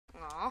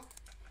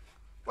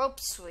rope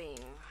swing.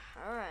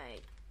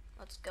 Alright,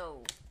 let's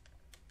go.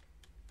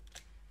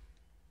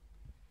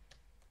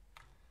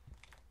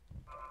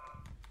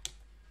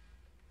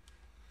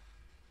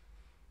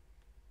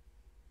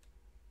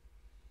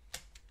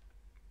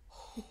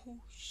 Oh,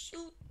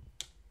 shoot.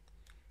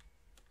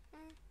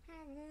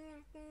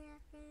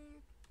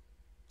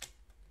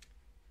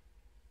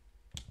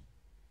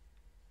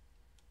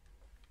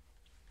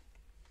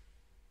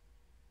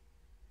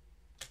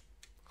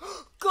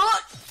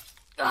 God!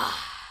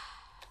 Ah.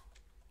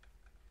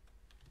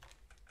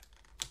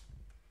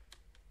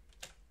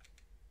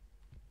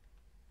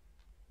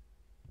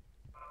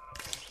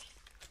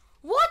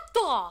 What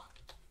the?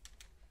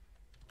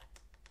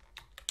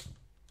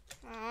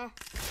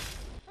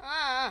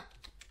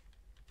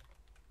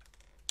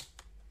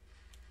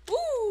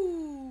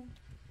 Ooh!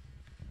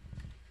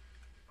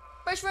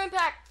 Brace for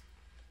impact!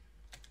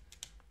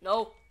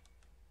 No.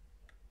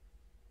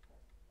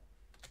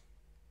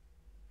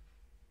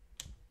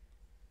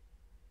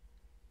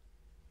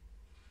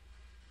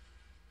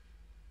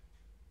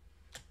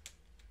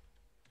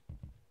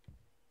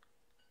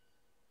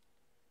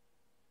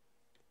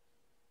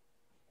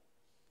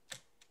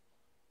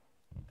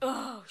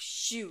 Oh,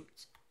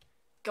 shoot.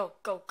 Go,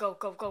 go, go,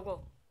 go, go,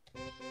 go.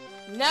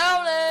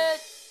 Nailed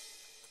it!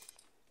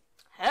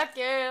 Heck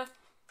yeah!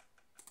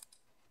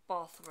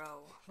 Ball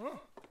throw. Huh.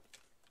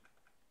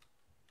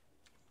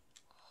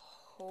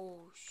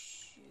 Oh,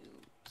 shoot.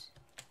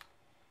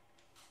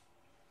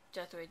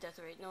 Death rate, death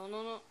rate. No,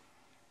 no, no.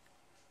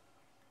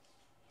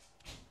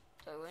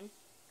 Did I win?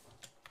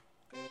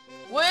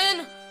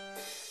 Win!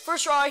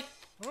 First try!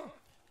 Huh.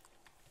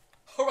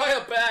 Alright,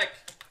 I'm back!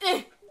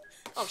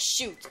 Oh,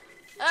 shoot.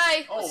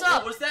 Hey, what's Oh,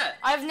 up? what's that?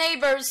 I have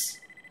neighbors.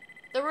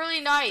 They're really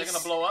nice. They're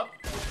gonna blow up?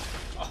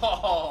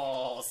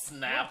 Oh,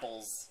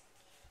 Snapples.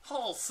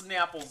 Oh,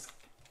 Snapples.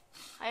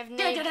 I have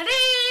neighbors.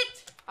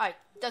 Alright,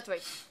 death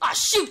rate. Ah,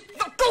 shoot!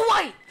 No, go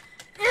away!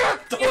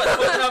 Throw it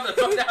down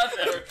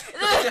there.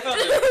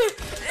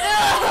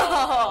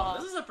 Oh,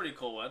 this is a pretty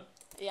cool one.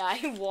 Yeah,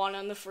 I won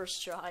on the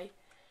first try.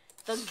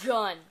 The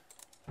gun.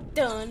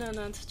 Dun, dun,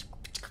 dun.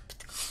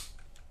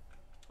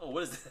 Oh,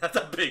 what is that? That's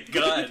a big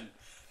gun.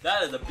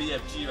 That is a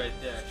BFG right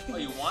there. Oh,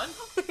 you won?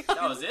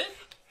 That was it?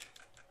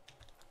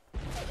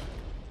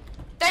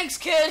 Thanks,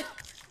 kid!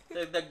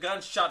 The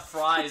gun shot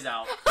fries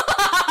out.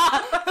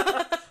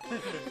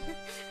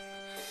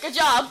 Good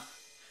job!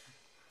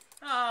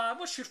 I'm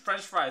gonna shoot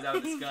French fries out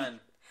of this gun.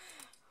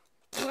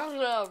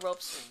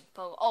 Rope swing.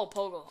 Pogo. Oh,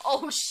 pogo.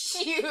 Oh,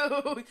 shoot!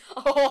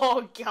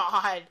 Oh,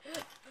 God.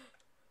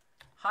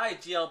 Hi,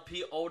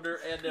 GLP, older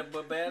and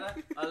Babana.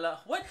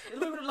 What?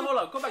 Hold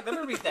on, go back.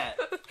 Let me read that.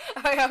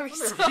 I Let me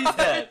read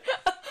that.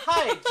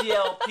 Hi,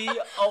 GLP,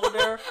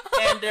 older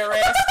and their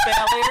ass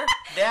failure.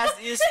 That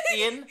is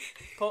in.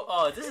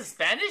 Oh, this is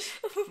Spanish?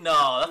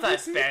 No, that's not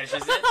Spanish,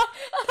 is it?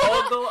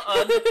 Pogo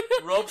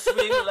on rope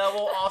swing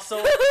level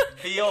also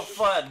feel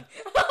fun.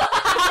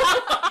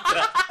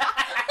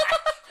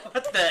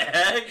 What the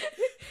heck?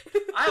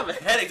 I have a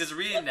headache just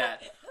reading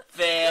that.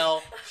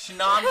 Fail.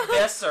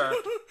 Schnonbesser.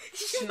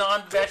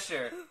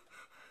 Schnonbesser.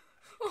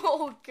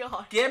 Oh,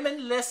 God.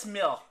 German less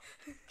milk.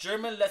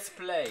 German let's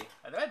play.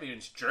 That might be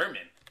in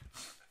German.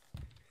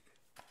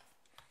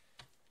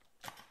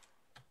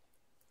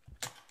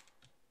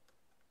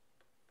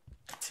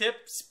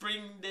 Tip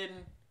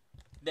Springden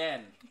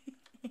Den.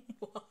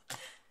 What?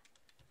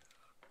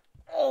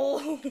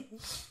 Oh.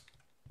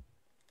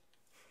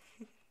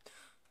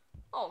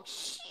 Oh,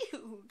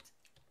 shoot.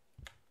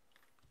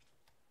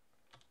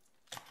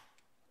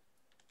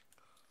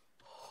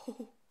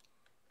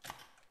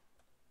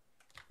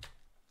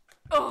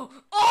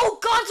 Oh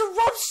God, it's a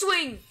rope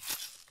swing!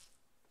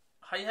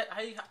 How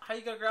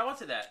you gonna grab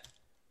onto that?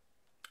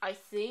 I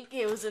think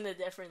it was in a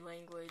different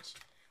language.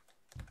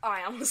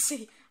 Alright, I wanna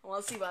see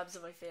what happens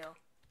if I fail.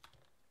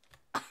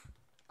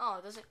 Oh,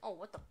 it doesn't. Oh,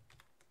 what the?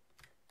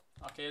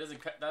 Okay, it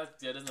doesn't cut.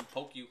 It doesn't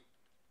poke you.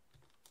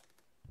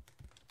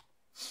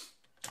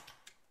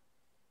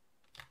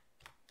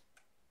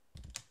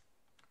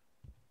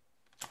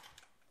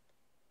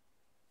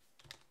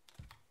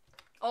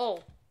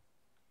 Oh.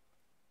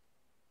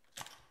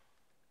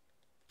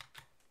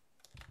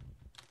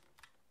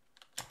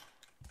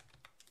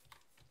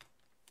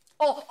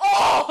 Oh!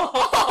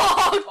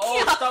 Oh!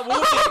 Oh! Stop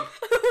moving!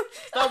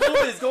 Stop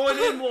moving! It's going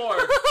in more.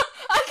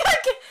 I gotta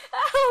get.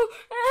 Ow!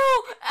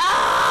 Ow!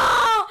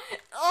 Ow!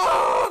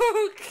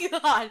 Oh God!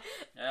 Alright,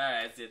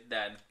 that's it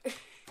then.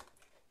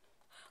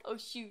 Oh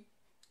shoot!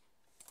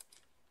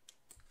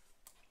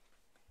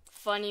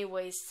 Funny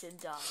ways to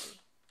die.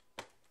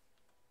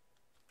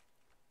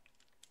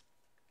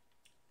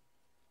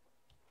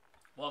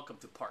 Welcome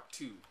to part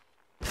 2.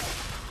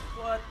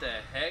 What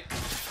the heck?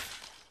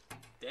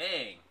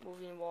 Dang.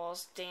 Moving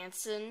walls,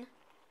 dancing.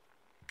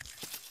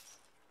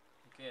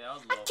 Okay, that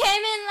was I low.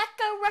 came in like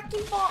a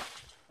wrecking ball.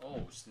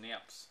 Oh,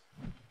 snaps.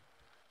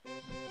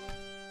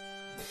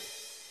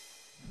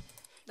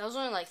 That was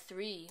only like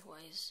 3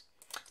 ways.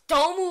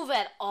 Don't move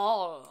at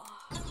all.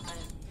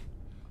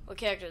 What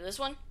character? This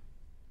one?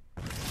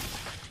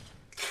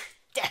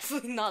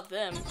 Definitely not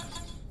them.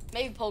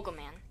 Maybe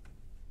Pokemon.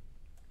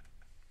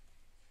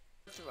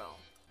 Throw.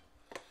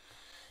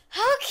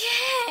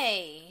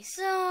 Okay,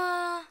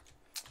 so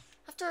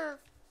after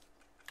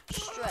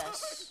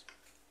stress,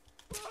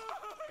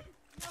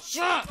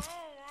 jump.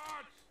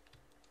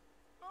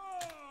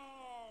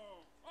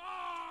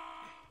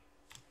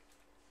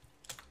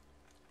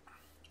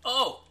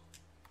 Oh,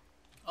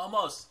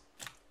 almost.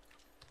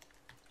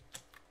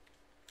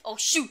 Oh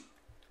shoot!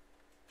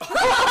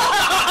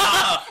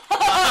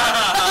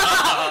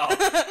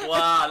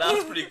 Wow, that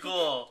was pretty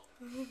cool.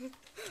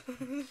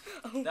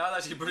 That was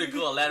actually pretty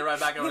cool. Landed right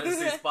back on the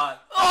same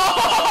spot.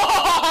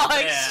 Oh,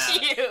 yeah.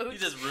 shoot! You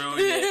just ruined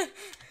it.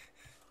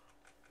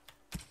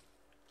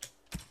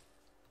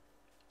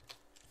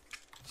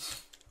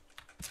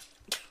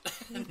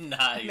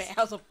 Nice. Man, that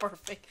was a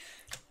perfect.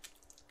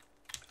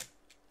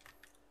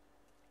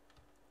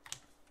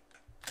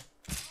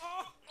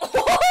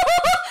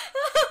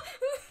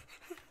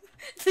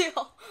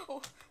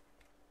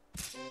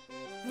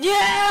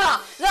 Yeah,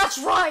 that's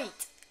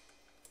right.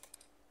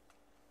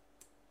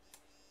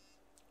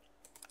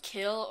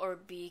 Kill or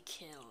be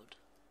killed.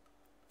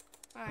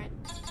 All right.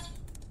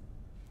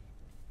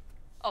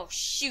 Oh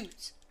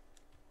shoot.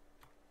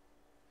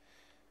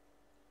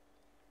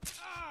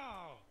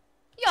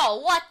 Yo,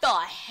 what the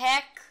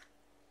heck?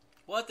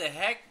 What the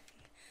heck?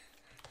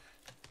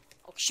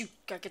 Oh shoot,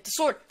 gotta get the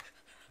sword.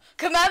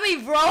 Come at me,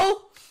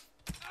 bro.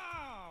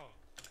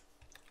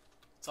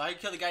 So how you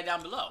kill the guy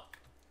down below?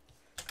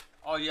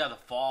 Oh, yeah, the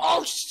fall.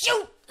 Oh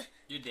shoot!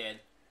 You're dead.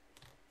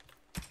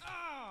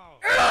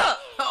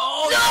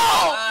 Oh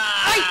no!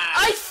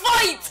 I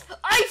fight!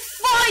 I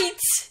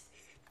fight!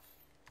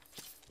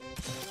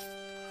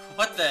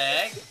 What the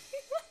heck?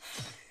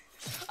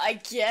 I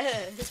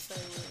guess I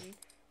win.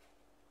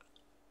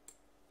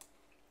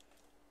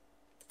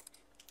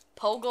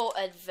 Pogo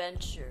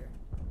Adventure.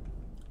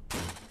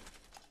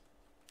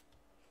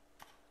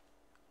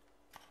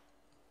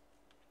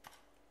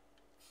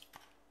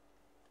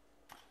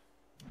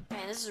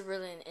 Man, this is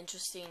really an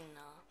interesting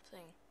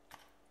thing.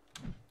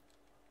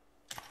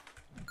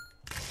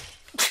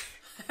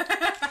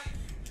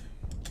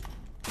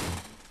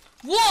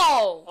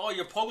 Whoa! Oh,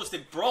 your pogo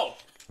stick broke.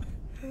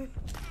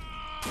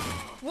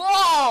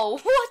 Whoa!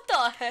 What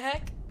the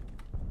heck?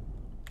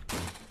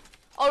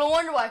 Oh, no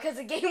wonder why, because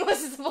the game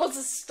wasn't supposed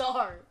to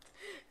start.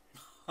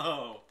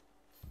 Oh.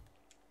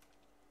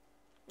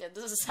 Yeah,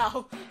 this is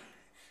how...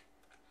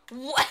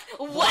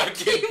 What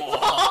game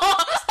ball?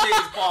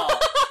 Stage ball.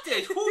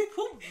 Dude, who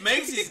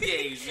makes these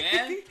games,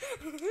 man?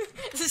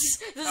 This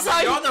is I how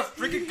mean, you're on the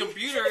freaking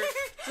computer.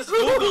 Just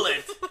Google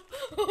it.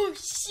 Oh,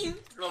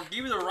 shoot. It'll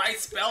give you the right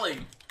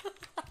spelling.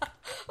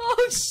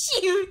 Oh,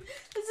 shoot.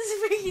 This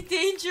is freaking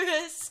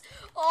dangerous.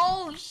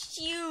 Oh,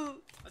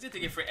 shoot. That's gonna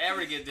take it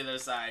forever to get to the other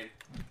side.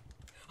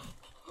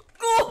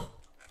 Oh!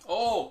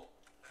 Oh!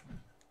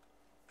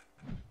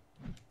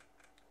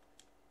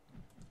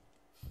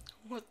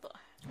 What the heck?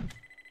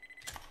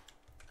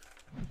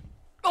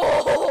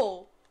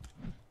 Oh!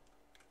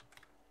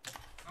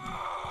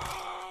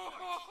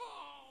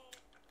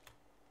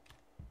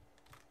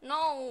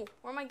 No!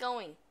 Where am I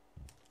going?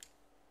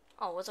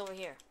 Oh, what's over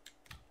here?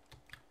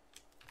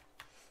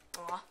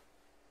 Aw.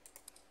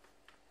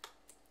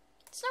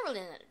 It's not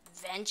really an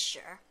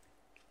adventure.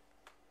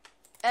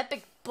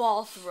 Epic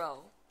ball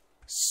throw.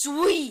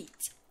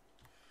 Sweet!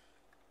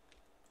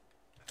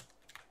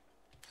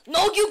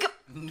 No, you go-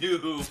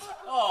 Noob.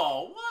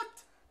 Oh,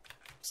 what?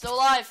 Still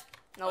alive.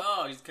 Nope.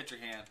 Oh, you just cut your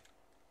hand.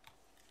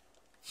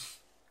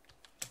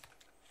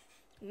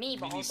 Me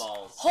balls. Mini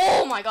balls.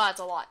 Oh my god, it's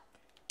a lot.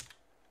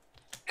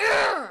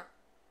 Urgh!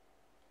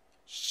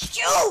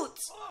 Shoot!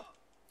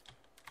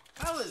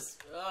 That was,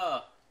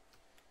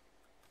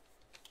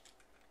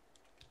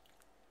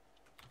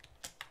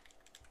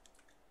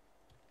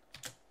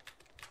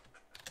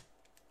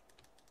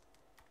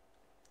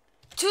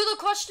 To the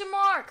question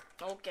mark!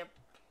 No, get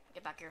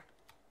back here.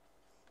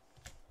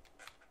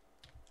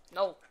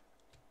 No.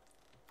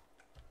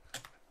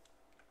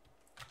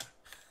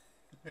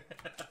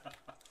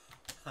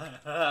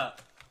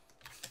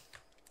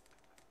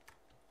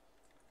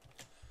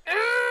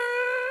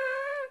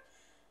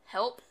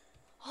 Help.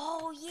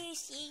 Oh,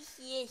 yes, yes,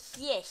 yes,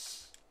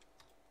 yes.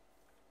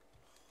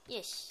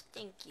 Yes,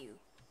 thank you.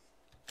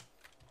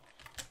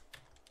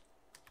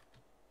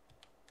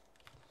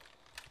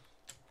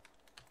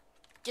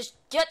 Just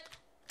get...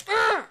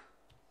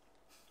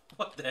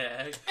 What the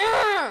heck?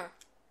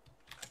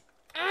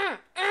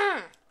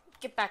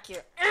 Get back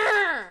here.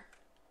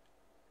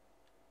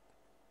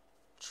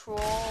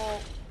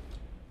 Troll.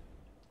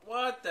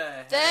 What the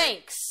heck?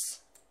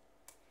 Thanks.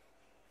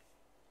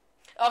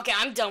 Okay,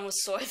 I'm done with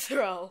sword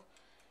throw.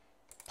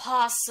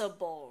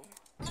 Possible.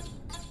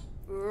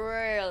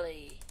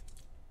 Really?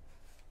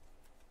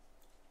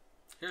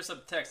 Here's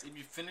some text. If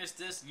you finish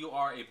this, you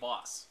are a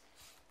boss.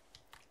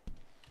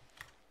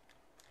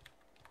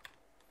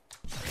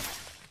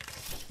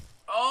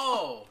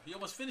 Oh, you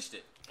almost finished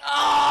it.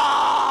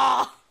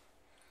 Ah!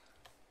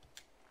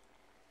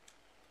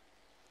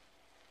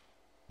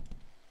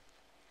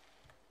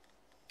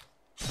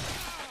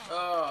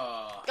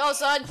 Oh. Go,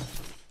 son.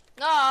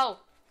 No.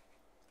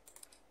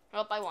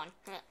 Oh, I won.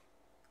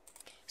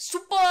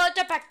 Super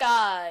Jetpack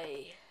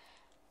Guy.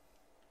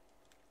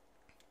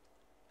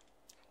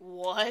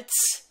 What?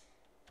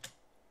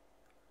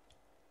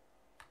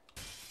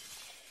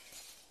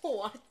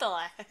 What the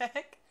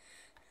heck?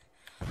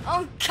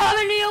 I'm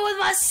coming to you with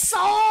my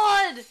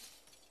sword!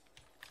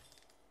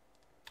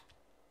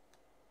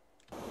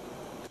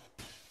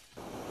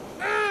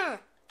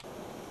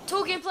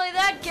 Two can play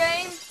that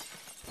game.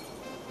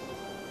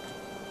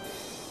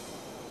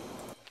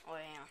 Oh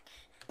yeah.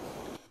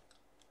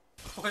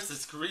 Where's the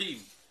scream?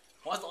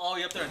 Why's it all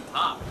the way up there on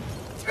top?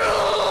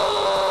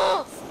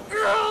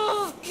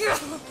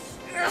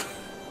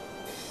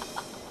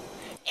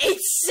 8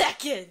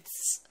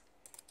 seconds.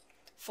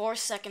 4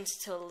 seconds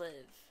to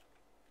live.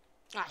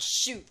 Ah,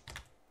 shoot.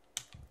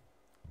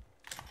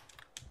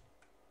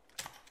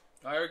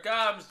 Here it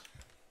comes.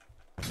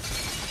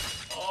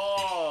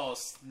 Oh,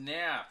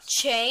 snap.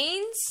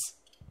 Chains?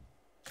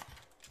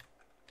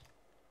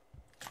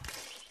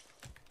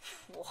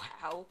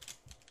 Wow.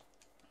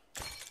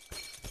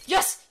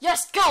 Yes!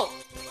 Yes! Go! Oh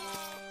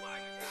my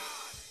god.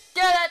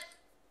 Did it!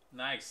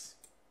 Nice.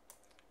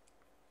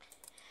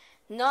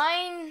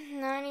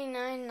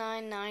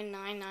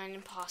 9999999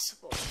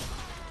 impossible.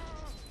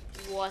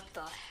 What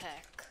the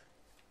heck?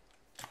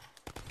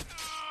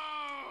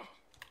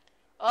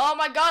 Oh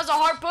my god, there's a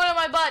harpoon in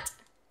my butt!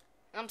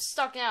 I'm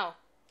stuck now.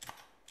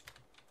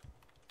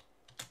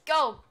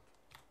 Go!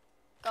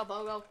 Go,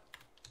 Bogo.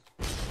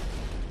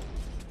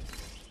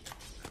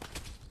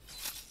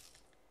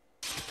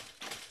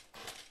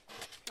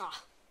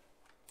 Ah.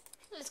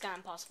 This is kinda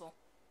impossible.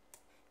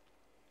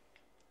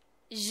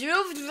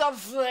 You've the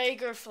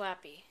Flaker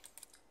Flappy.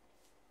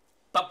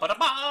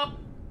 Ba-ba-da-ba!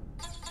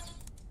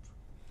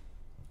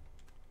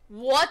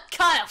 What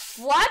kind of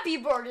Flappy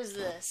Bird is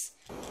this?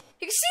 You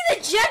can see the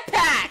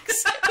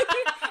jetpacks!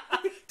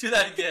 Do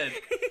that again.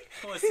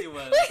 I want to see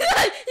what. Look at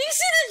that! You can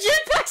see the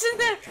jetpacks in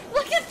there!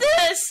 Look at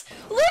this!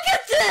 Look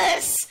at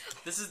this!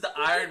 This is the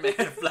Iron Man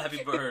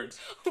Flappy Bird.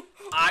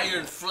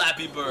 Iron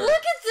Flappy Bird. Look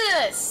at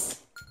this!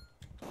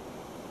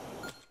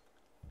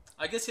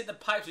 I guess hit the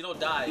pipes, you don't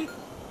die.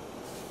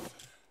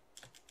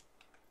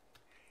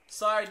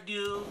 Sorry,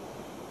 dude.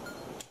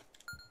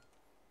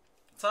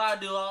 Sorry,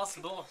 dude.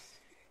 Awesome.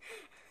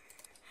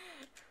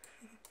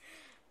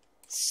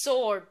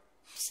 Sword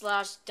 /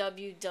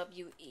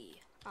 WWE.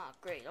 Ah,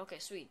 great. Okay,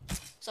 sweet.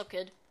 What's up,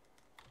 kid?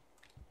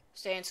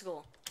 Stay in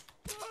school.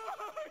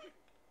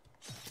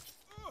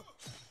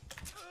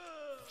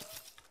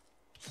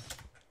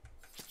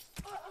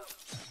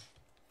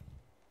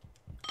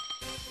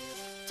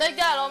 Take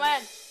that, old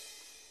man.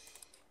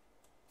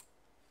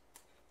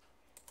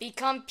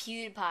 Become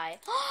PewDiePie.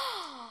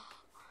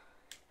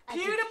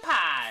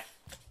 PewDiePie.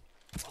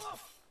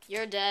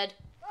 You're dead.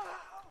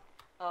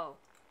 Oh.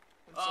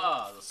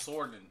 Oh, the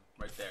sword in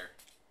right there.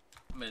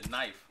 I mean,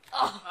 knife.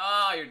 Oh.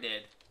 Oh, you're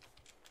dead.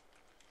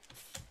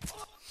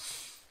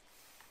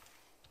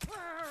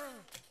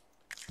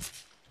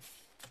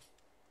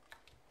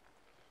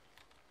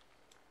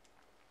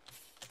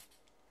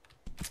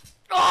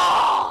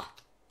 Oh!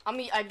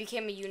 I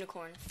became a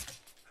unicorn.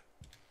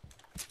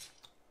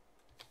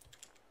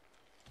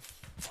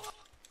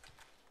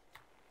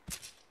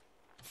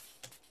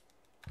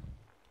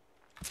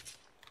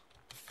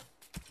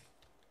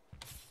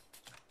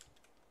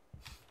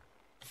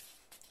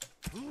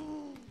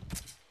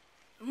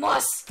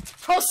 Must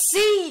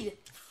proceed.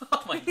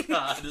 Oh my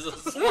god, there's a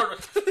sword.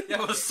 You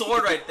have a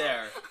sword right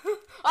there.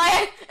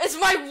 It's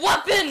my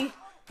weapon.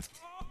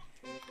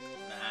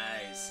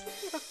 Nice.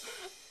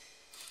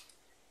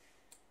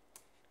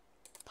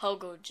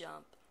 Pogo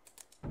jump.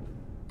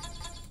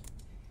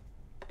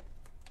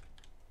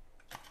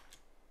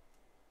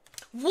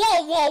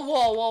 Whoa, whoa,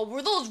 whoa, whoa.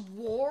 Were those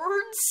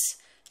words?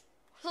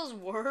 Were those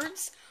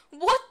words?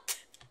 What?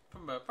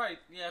 From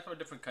from a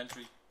different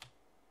country.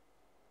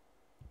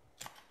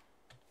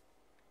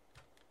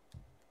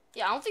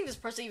 Yeah, I don't think this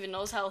person even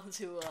knows how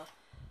to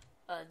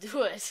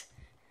do it.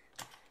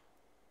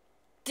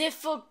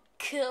 Difficult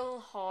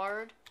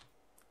hard.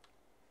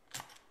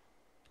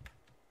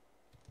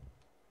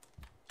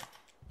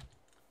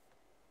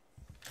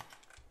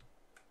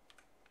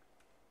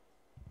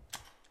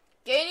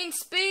 Gaining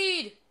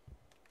speed.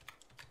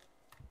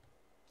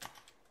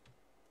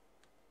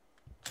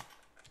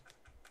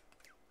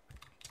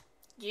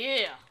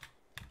 Yeah.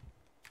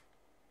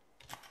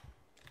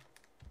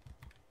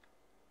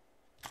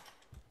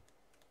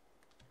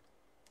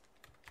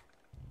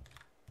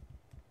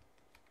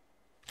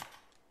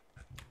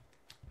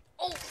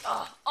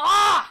 Oh,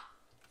 ah!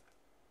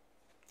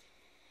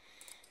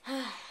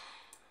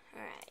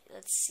 Alright,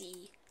 let's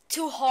see.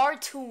 Too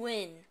hard to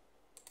win.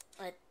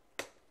 Let.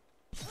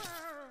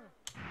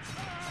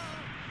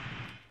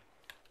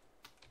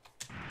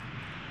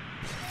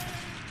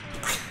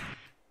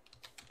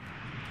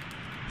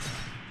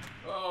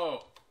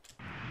 Oh.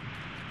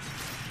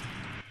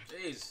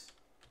 Jeez.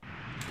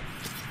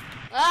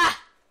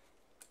 Ah!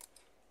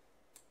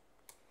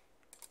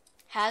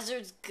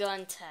 Hazard's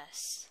gun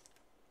test.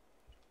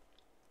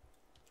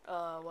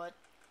 What?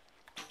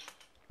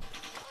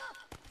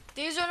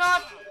 These are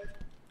not...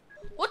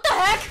 What the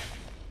heck?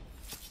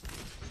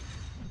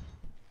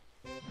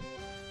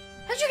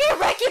 How'd you get a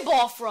wrecking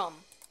ball from?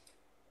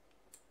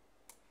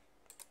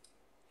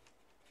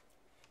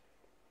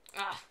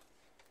 Ah.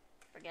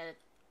 Forget it.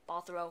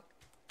 Ball throw.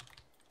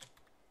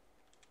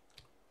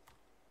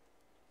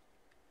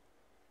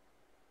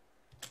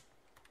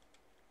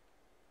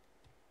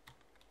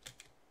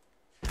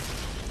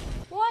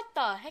 What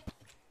the heck?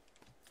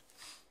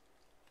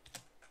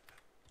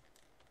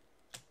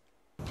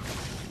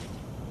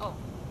 Oh.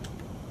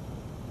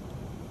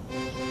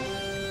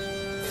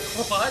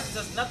 What? It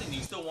does nothing.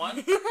 You still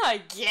won?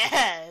 I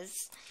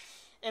guess.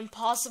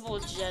 Impossible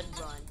jet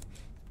run.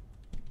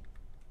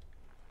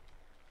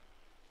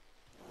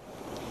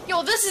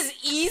 Yo, this is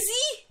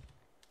easy?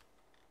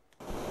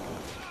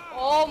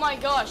 Oh my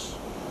gosh.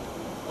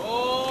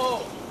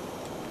 Oh!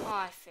 Oh,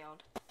 I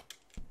failed.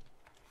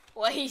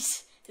 Wait,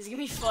 it's gonna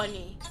be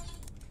funny.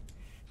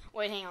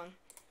 Wait, hang on.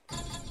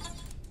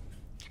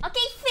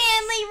 Okay,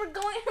 family, we're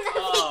going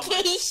on a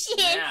vacation.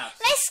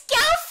 Let's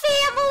go,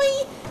 family!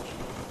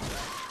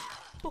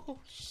 Oh,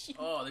 shit.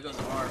 Oh, there goes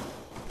the heart.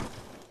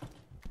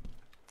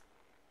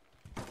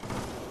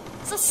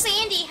 So,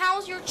 Sandy,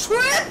 how's your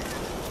trip?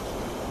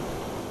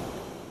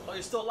 Oh,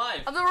 you're still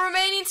alive. I'm the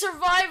remaining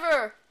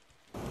survivor.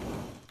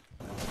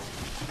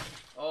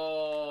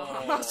 Oh.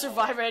 I'm not a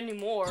survivor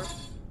anymore.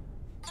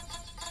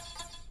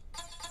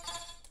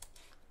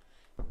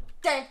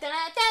 Dun, dun,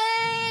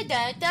 dun,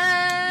 dun, dun.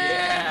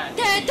 Yeah.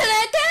 Dun, dun,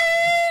 dun,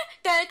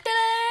 dun, dun, dun,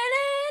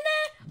 dun,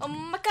 dun. Oh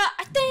my god,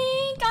 I think